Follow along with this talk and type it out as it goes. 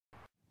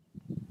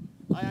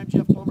Hi, I'm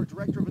Jeff Palmer,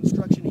 Director of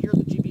Instruction here at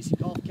the GBC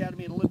Golf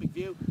Academy in Olympic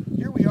View.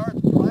 Here we are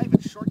at the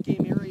private short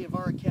game area of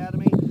our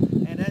academy,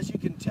 and as you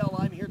can tell,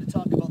 I'm here to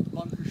talk about the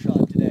bunker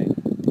shot today.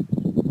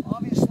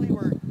 Obviously,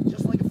 we're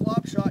just like a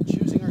flop shot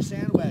choosing our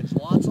sand wedge.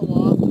 Lots of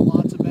loft and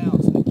lots of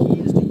bounce. And the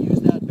key is to use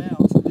that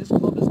bounce. This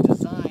club is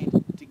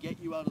designed to get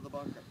you out of the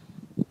bunker.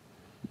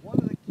 One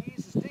of the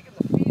keys is digging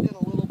the feet in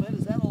a little bit,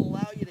 as that'll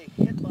allow you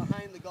to hit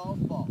behind the golf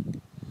ball.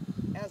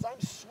 As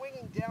I'm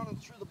swinging down and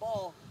through the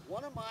ball,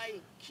 one of my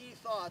key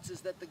thoughts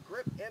is that the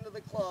grip end of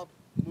the club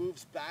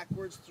moves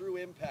backwards through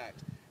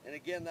impact. And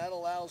again, that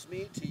allows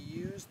me to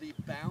use the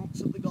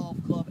bounce of the golf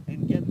club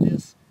and get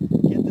this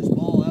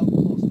ball out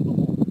close to the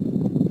hole.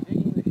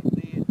 Taking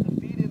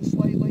the feet in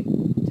slightly,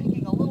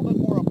 taking a little bit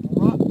more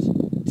abrupt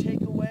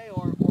takeaway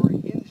or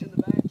hinge in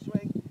the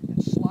backswing,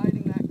 and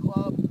sliding that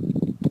club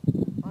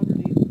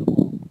underneath the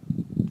ball.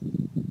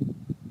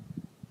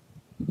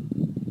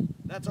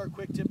 That's our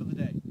quick tip of the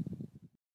day.